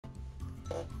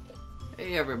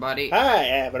Hey everybody. Hi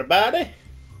everybody!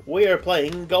 We are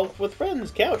playing Golf with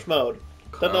Friends couch mode.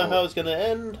 Don't know how it's gonna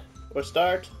end or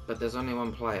start. But there's only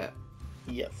one player.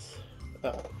 Yes.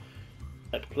 Oh.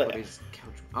 That player. What is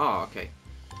couch? Oh, okay.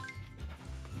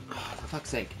 Oh, for fuck's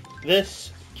sake.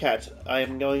 This cat I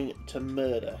am going to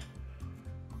murder.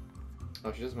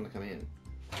 Oh, she doesn't want to come in.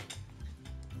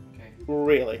 Okay.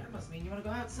 Really? That must mean you want to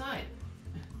go outside.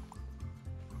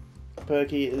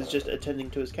 Perky is just attending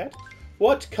to his cat.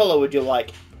 What colour would you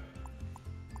like?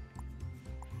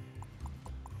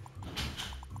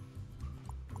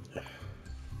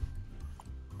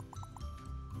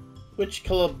 Which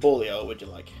colour bolio would you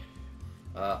like?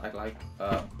 I'd like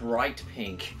bright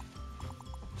pink.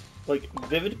 Like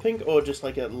vivid pink or just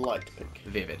like a light pink?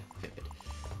 Vivid.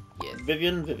 Yes.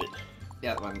 Vivian Vivid.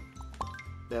 That one.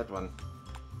 That one.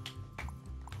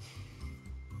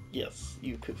 Yes,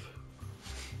 you poof.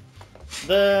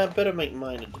 Better make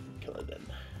mine a different colour then.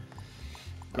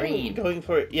 Green. I'm going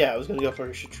for it. Yeah, I was gonna go for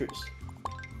a chartreuse.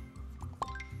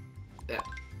 Yeah.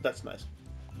 That's nice.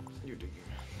 You're doing.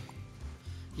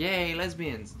 Yay,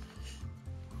 lesbians!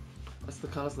 That's the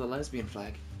colours of the lesbian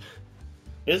flag.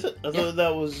 Is it? I thought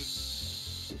that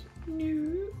was.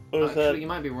 No. Or was Actually, that? you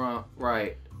might be wrong.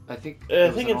 Right. I think.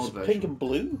 I think it's pink and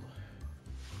blue.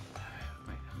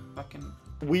 Wait, fucking.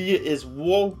 We is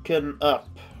woken up.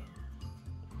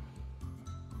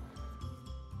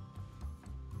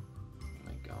 Oh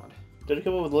my god. Did it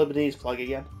come up with Lebanese flag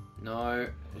again? No,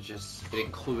 it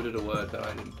included a word that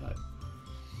I didn't type.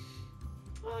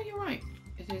 Oh, you're right.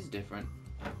 It is different.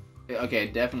 Okay,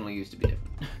 it definitely used to be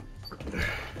different.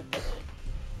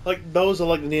 Like those are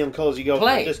like the neon colours you go.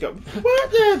 Play. Just go.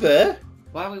 Whatever.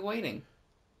 Why are we waiting?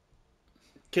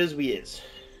 Cause we is.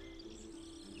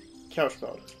 Couch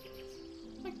mode.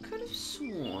 I could have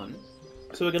sworn.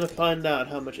 So we're gonna find out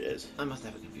how much it is. I must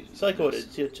have a confusion. Cykoid,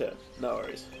 it's your turn. No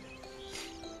worries.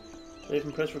 Did I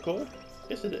even press record?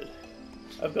 Yes, I did.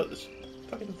 I've got this.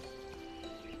 Fucking.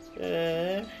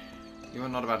 You are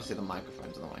not about to see the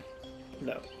microphones in the way.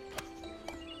 No.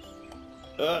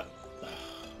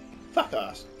 Fuck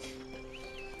us.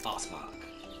 Ass fuck.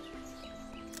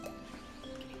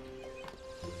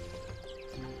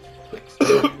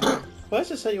 Why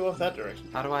does it set you off that direction?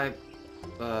 How do I?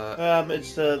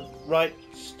 It's the right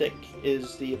stick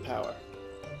is the power.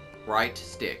 Right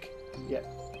stick. Yeah.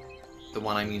 The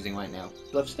one I'm using right now.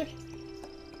 Left stick?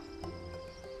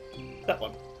 That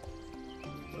one.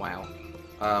 Wow.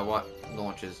 What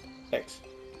launches? X.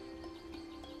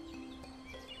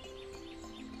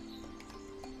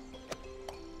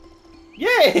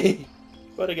 Yay!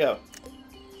 Where'd it go?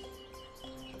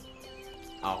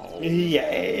 Oh.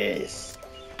 Yes!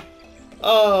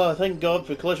 Oh, thank God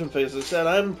for collision physics. And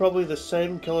I'm probably the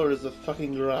same colour as the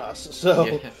fucking grass, so...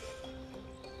 Yeah.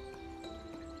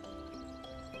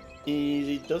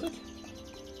 Easy does it?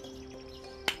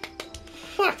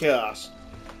 Fuck us!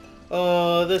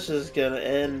 Oh, this is gonna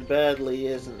end badly,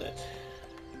 isn't it?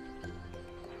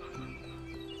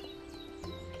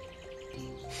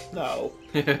 No.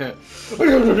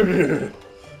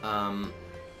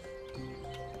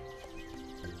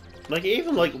 Like,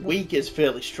 even, like, weak is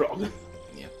fairly strong.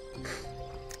 Yeah.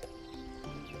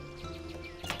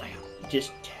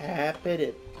 Just tap it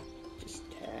in. Just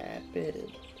tap it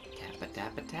in. Tappa,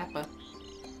 tappa, tappa.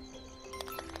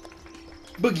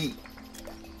 Boogie!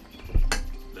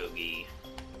 Boogie.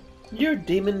 You're a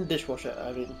demon dishwasher,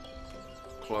 I mean...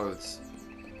 Clothes.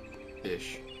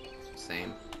 Dish.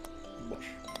 Same. Wash.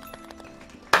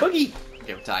 Boogie!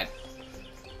 Okay, we're tied.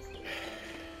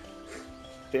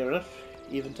 Fair enough.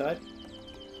 Eventide.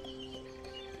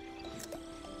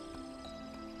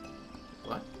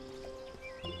 What?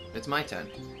 It's my turn.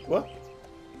 What?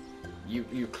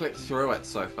 You clicked through it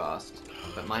so fast,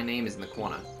 but my name is in the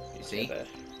corner. You see? There.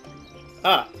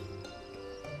 Ah!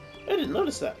 I didn't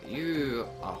notice that. You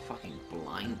are fucking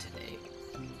blind today.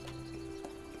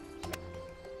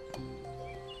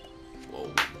 Whoa.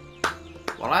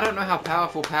 Well, I don't know how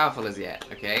powerful is yet,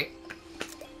 okay?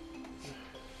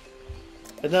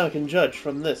 And now I can judge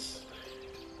from this.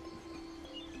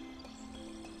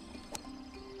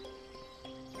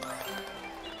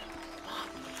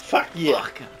 Fuck yeah!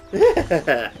 Fuck.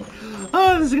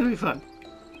 Oh, this is gonna be fun.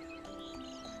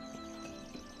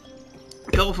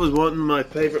 Golf was one of my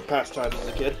favourite pastimes as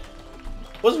a kid.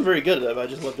 Wasn't very good at it, but I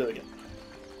just loved doing it.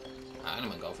 I only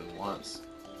went golfing once.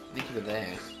 I think you were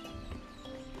there.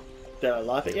 Did I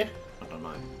laugh at you? I don't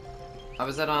know. I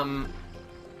was at,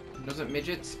 was it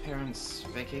Midget's parents'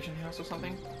 vacation house or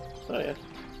something? Oh yeah.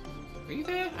 Were you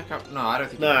there? I can't. No, I don't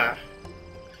think. Nah.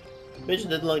 Midget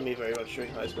didn't like me very much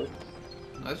during high school.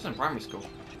 No, this was in primary school.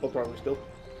 Or primary school.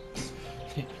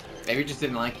 Maybe you just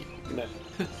didn't like it. No.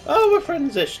 Oh, we're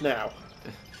friends-ish now.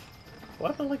 Why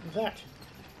am I like that?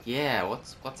 Yeah,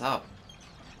 what's up?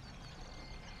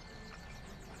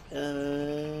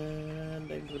 And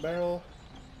into the barrel.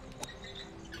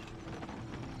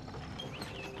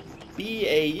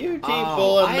 B-A-U-T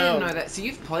full I didn't unknown. know that. So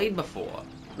you've played before.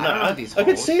 No, I don't know these I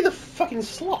could holes. see the fucking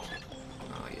slot.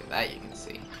 Oh yeah, that you can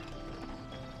see.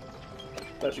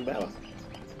 Touching power.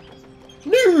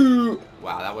 No!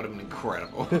 Wow, that would have been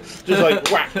incredible. Just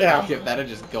like whack out. Yeah, that had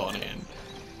just gone in.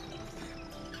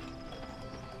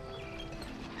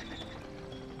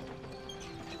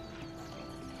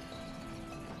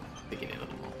 Thinking a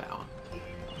little more power.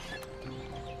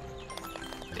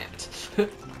 Damn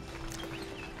it.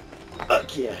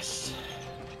 Fuck yes.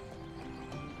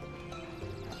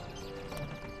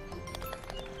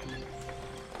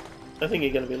 I think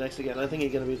you're gonna be next again. I think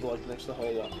you're gonna be like next the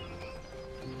whole lot.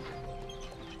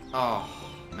 Oh,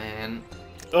 man.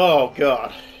 Oh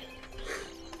god.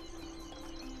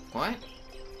 What?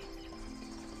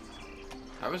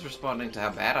 I was responding to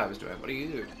how bad I was doing. What are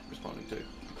you responding to?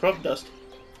 Crop dust.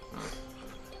 Oh.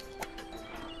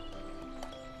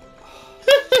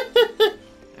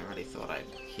 I really thought I'd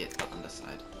hit the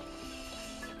underside.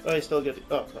 Oh, you still get it.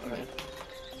 Oh, no, okay.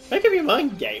 Make up your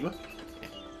mind, game.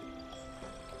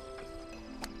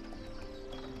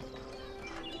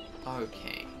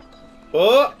 Okay.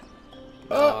 Oh!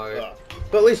 No. Oh!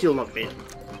 But at least you'll not be. You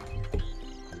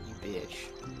bitch.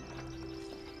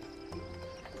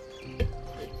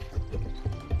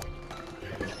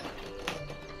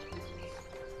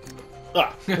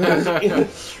 Ah!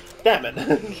 Damn it.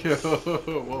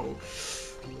 Whoa.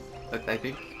 I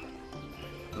think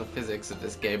the physics of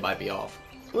this game might be off.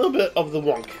 A little bit of the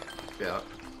wonk. Yeah.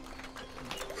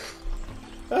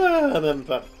 Ah, I'm having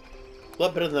fun. A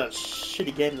lot better than that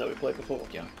shitty game that we played before.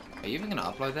 Yeah. Are you even gonna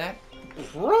upload that?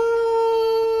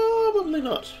 Probably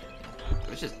not. It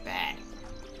was just bad.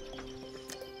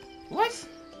 What?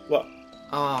 What?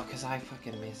 Oh, because I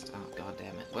fucking missed. Oh, god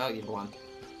damn it. Well, you've won.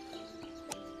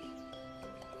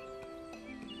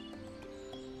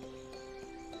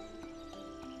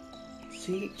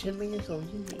 See, gently is all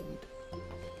you need.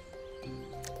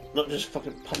 Not just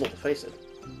fucking pummel to face it.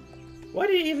 Why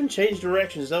did you even change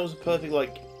directions? That was a perfect,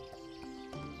 like...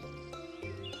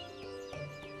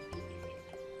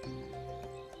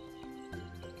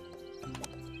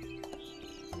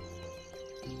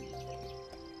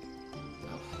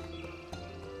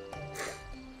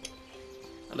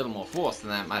 A little more force than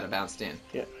that might have bounced in.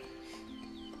 Yeah.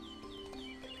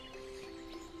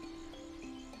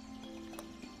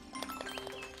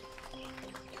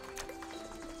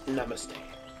 Namaste.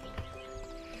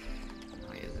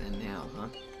 Oh, he's in now, huh?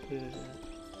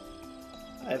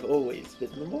 I've always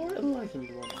been the more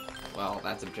enlightened one. Well,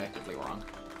 that's objectively wrong.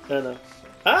 I know.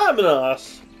 I'm an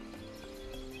ass.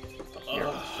 You're a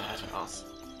Ugh. fat ass.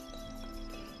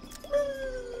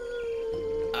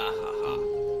 Ah ha ha.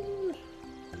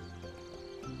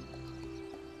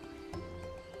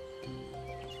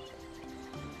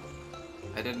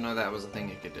 I didn't know that was a thing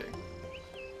you could do.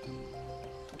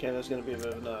 Okay, that's gonna be a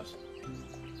bit of an ass.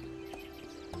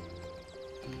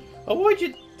 Oh, why'd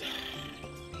you...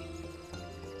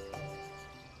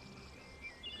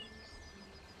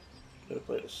 Gotta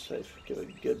play it safe. Give it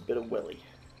a good bit of welly.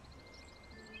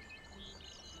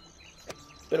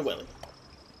 Bit of welly.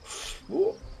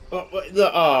 Ooh. Oh, wait,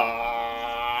 the...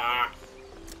 Ah!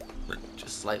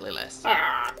 Just slightly less.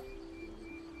 Ah!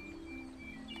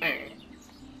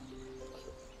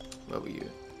 Where were you?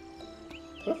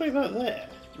 Roughly about there.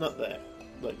 Not there.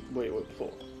 Like where you were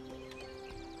before.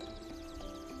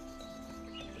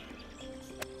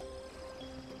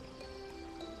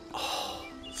 Oh,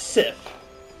 Sif.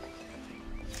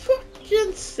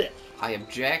 Fucking Sif. I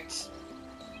object.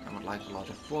 I would like to lodge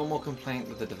a formal complaint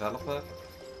with the developer.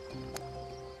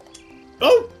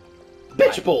 Oh!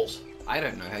 Bitch balls! I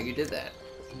don't know how you did that.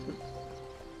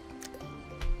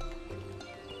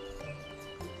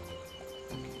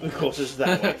 Of course it's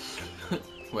that way.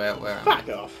 Where am I? Back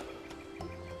off.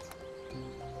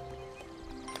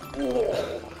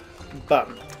 Oh.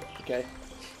 Bum. Okay.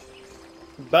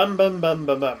 Bum bum bum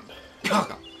bum bum.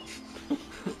 Oh,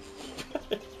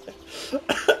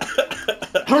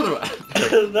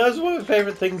 That's one of my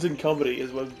favourite things in comedy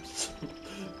is when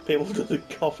people do the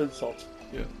cough insult.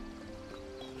 Yeah.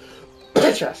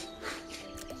 Bitch ass!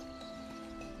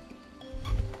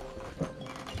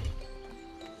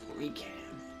 Recam.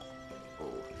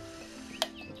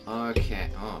 Oh. Okay.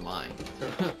 Oh my.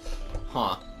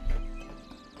 Huh.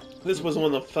 This was the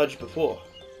one that fudged before.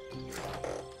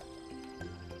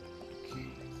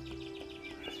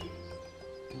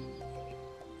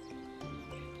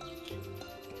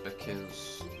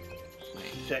 because...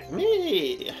 Wait. Check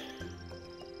me!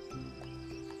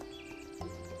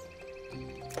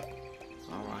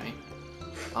 Alright.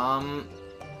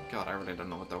 God, I really don't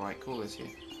know what the right call is here.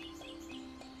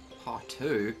 Part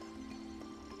 2?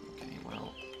 Okay,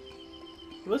 well...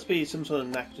 There must be some sort of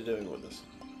knack to doing with this.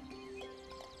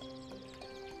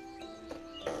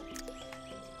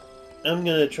 I'm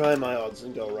gonna try my odds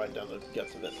and go right down the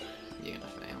guts of it. You're gonna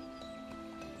fail.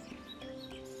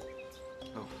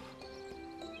 Oh.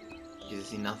 You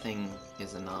see, nothing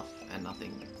is enough, and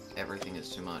everything is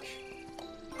too much.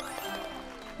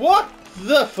 What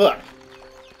the fuck?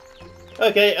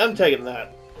 Okay, I'm taking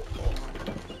that.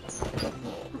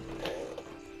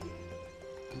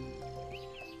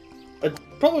 I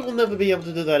probably will never be able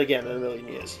to do that again in a million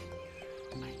years.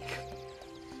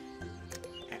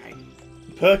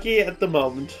 Perky at the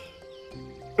moment.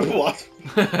 What?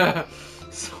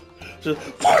 Just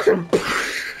fucking.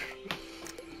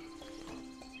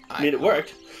 I mean, it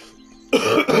worked.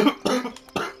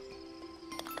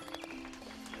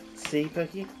 See,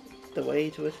 Perky? The way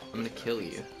to it. I'm gonna kill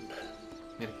you.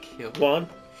 I'm gonna kill 1,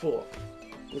 4.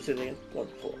 Let's do it again. 1,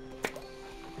 4.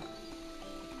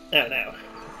 Oh, no.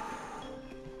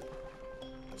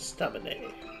 Stamina.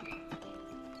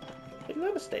 Make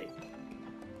no mistake.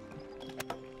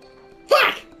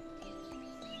 Fuck!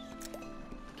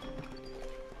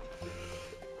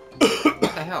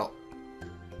 What the hell?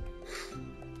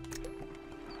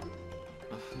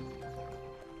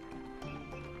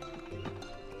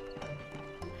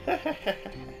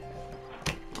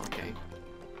 Okay.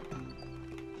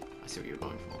 I see what you're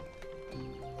going for.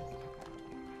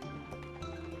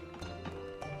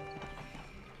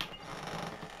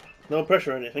 No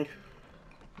pressure or anything.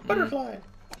 Butterfly!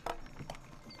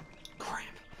 Crap.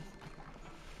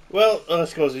 Well, I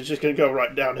suppose it's just gonna go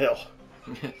right downhill.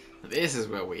 This is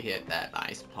where we hit that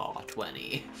nice par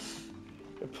 20.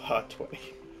 Part 20.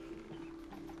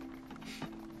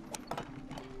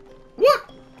 What?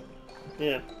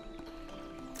 Yeah.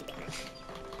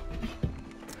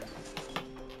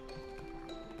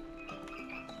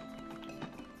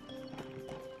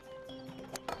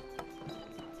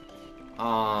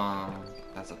 Oh,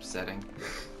 that's upsetting.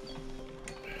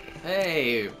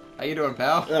 Hey, how you doing,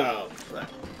 pal? Oh, fuck.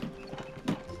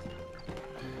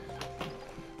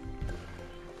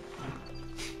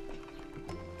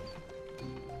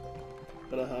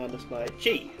 Gotta harness my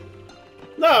chi.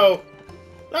 No!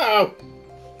 No!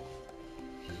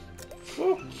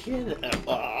 Fucking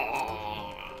hell.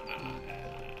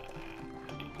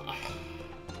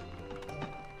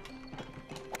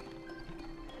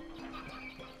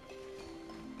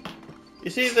 You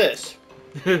see this?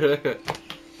 You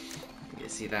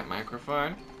see that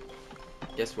microphone?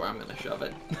 Guess where I'm gonna shove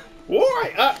it?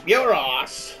 Right up your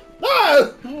ass!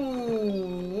 No!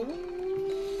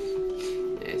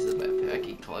 This is where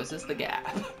Perky closes the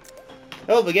gap.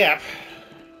 Oh, the gap.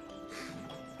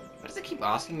 Why does it keep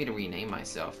asking me to rename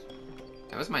myself?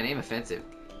 How is my name offensive?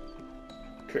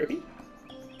 Kirby?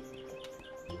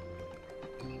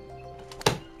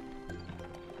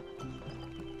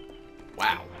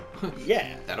 Wow.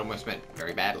 Yeah. That almost went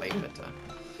very badly, but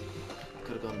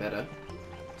could have gone better.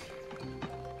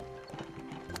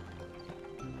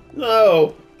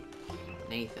 No!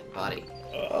 Nathan, buddy.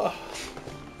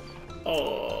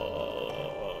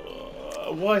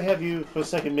 Why have you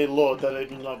forsaken me, Lord, that I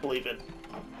do not believe in?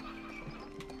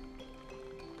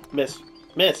 Miss.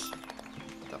 Miss.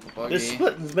 Double bogey. This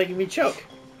split is making me choke.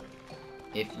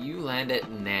 If you land it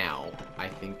now, I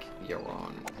think you're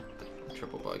on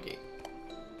triple bogey.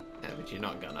 Yeah, but you're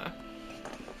not gonna.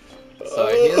 So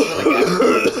here's what I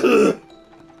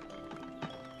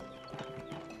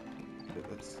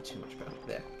got. That's too much power.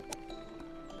 There.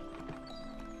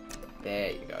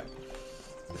 There you go.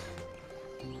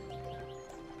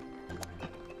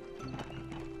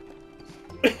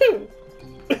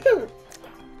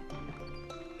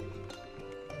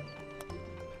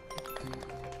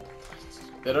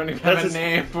 They don't even have a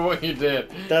name for what you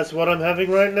did. That's what I'm having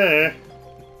right now.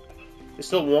 It's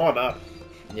still warm up.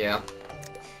 Yeah.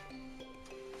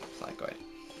 Cykoid.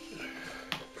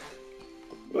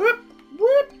 Whoop,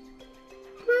 whoop,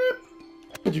 whoop.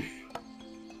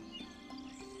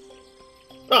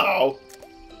 Oh.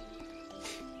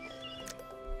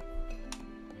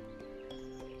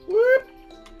 Whoop.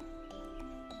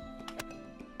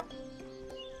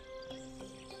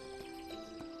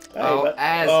 Oh,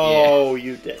 oh, yeah.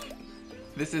 You dick.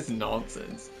 This is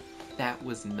nonsense. That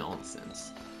was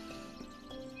nonsense.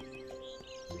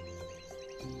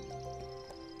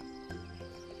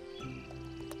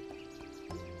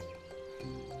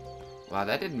 Wow,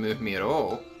 that didn't move me at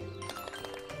all.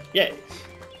 Yay.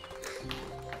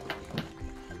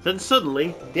 Then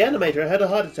suddenly, the animator had a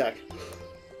heart attack.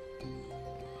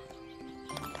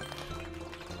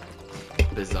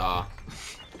 Bizarre.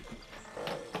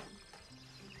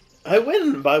 I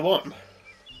win by 1.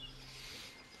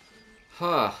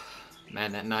 Huh.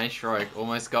 Man, that nice stroke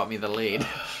almost got me the lead.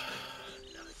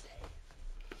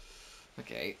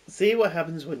 Okay. See what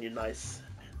happens when you're nice.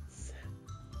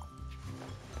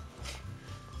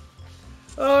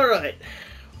 Alright.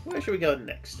 Where should we go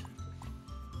next?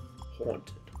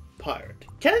 Haunted. Pirate.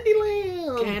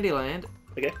 Candyland! Candyland.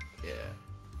 Okay. Yeah.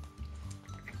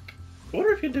 I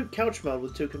wonder if you can do couch mode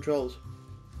with 2 controls.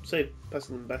 Say,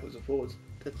 passing them backwards and forwards.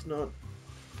 That's not...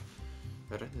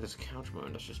 I don't think that's couch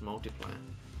mode, that's just multiplayer.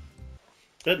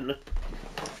 Isn't it?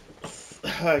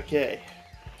 Okay.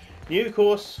 New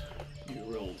course, new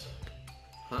rules.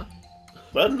 Huh?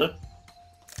 I don't know.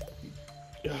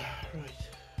 Right.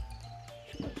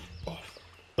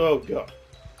 Oh god.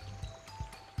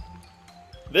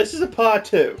 This is a part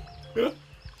 2. It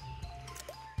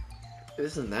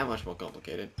isn't that much more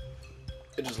complicated.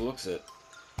 It just looks it.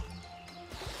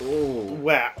 Ooh.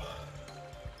 Wow.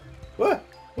 What?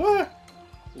 What?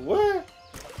 What?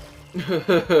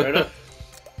 Fair enough.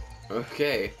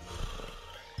 Okay.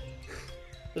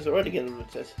 There's already getting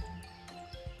with this.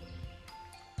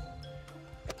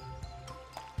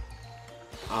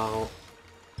 Oh.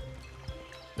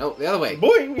 No, the other way.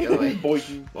 Boing! The other way.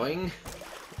 Boing! Boing.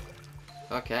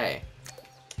 Okay.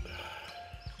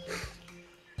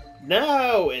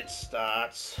 Now it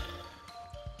starts.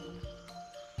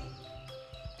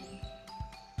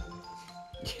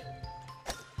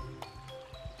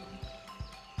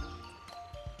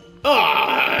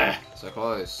 Ah! So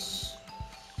close.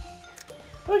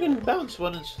 I can bounce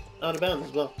when it's out of bounds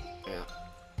as well. Yeah.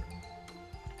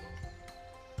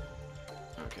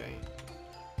 Okay.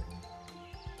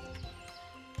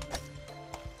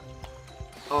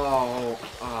 Oh.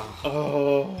 Oh.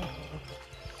 Oh.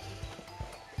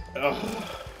 Oh.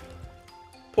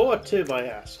 Pour 2 my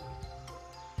ass.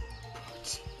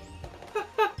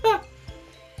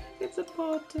 It's a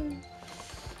part 2.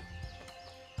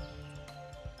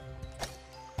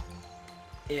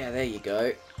 Yeah, there you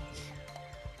go.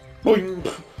 Boing!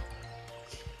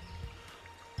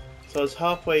 So it's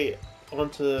halfway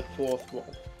onto the 4th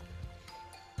one.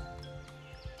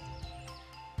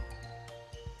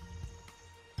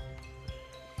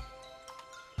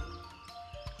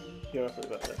 You're roughly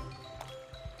about there.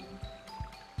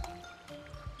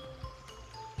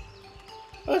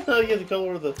 Oh no, you're the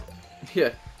colour of the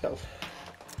Yeah. color.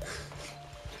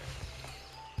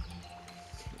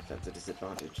 If that's a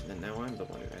disadvantage, then now I'm the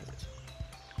one who has it.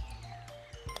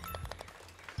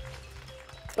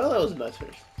 Well, that was a nice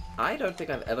finish. I don't think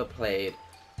I've ever played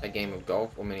a game of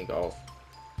golf or mini golf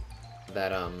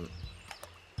that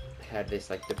had this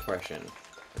like depression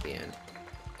at the end.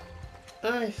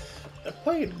 I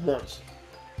played once.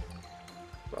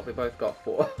 Well, we both got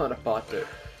 4 on a part 2.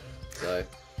 So,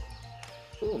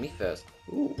 ooh, me first.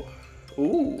 Ooh.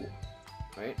 Ooh.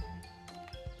 Right.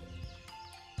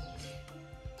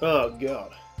 Oh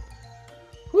god.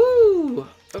 Woo!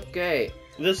 Okay.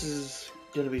 This is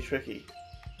gonna be tricky.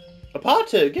 A part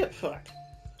 2, get fucked.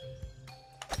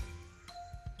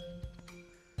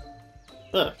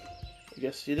 Huh. I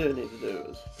guess you do need to do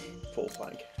is full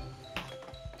flank.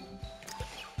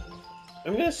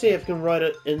 I'm gonna see if I can ride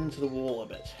it into the wall a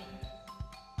bit.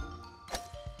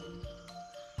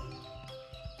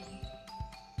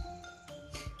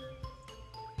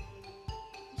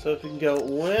 So if we can go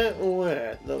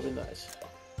where, that'll be nice.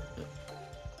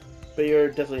 But you're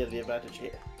definitely at the advantage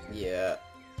here. Yeah.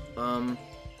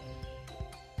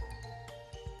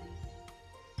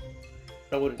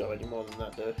 I wouldn't go any more than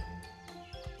that, dude.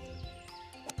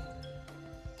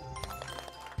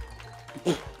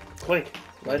 Clink,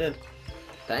 right in.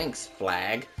 Thanks,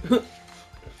 flag.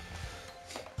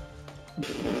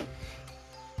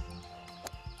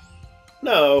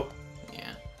 No.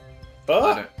 Yeah.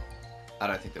 Oh. I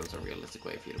don't think there was a realistic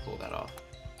way for you to pull that off.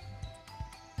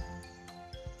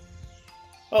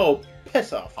 Oh,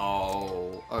 piss off.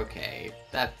 Oh, okay.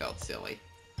 That felt silly.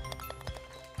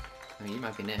 I mean, you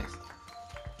might be next.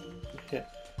 Yeah.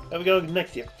 Have we go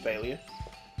next year, failure.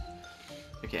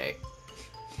 Okay.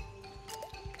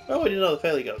 Oh, we didn't know the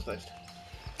failure goes next.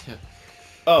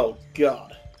 Oh,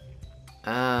 God.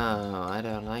 Oh, I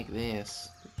don't like this.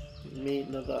 Me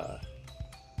neither.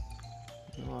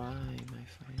 Why, my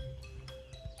friend?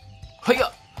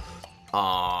 Hiya!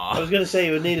 I Aww. was gonna say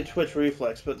you would need a twitch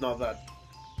reflex, but not that.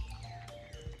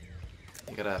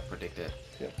 You gotta predict it.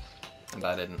 Yeah. And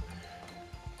I didn't.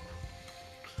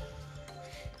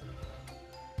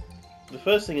 The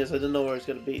first thing is I didn't know where it's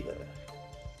gonna be there.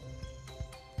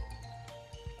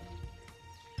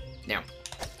 Now.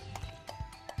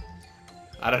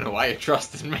 I don't know why you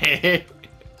trusted me.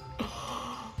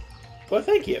 Well,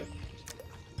 thank you.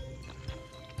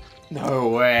 No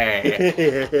way.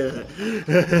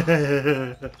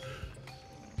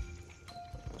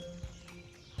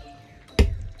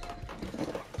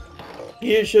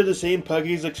 You should have seen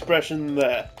Puggy's expression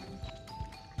there.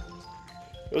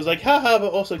 It was like, haha,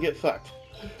 but also get fucked.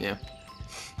 Yeah.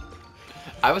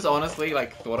 I was honestly,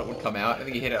 like, thought it would come out. I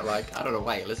think you hit it like, I don't know,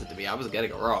 wait, listen to me. I was getting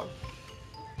it wrong.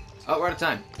 Oh, we're out of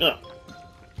time. Oh.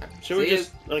 Should we See you.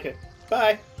 just... Okay.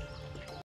 Bye.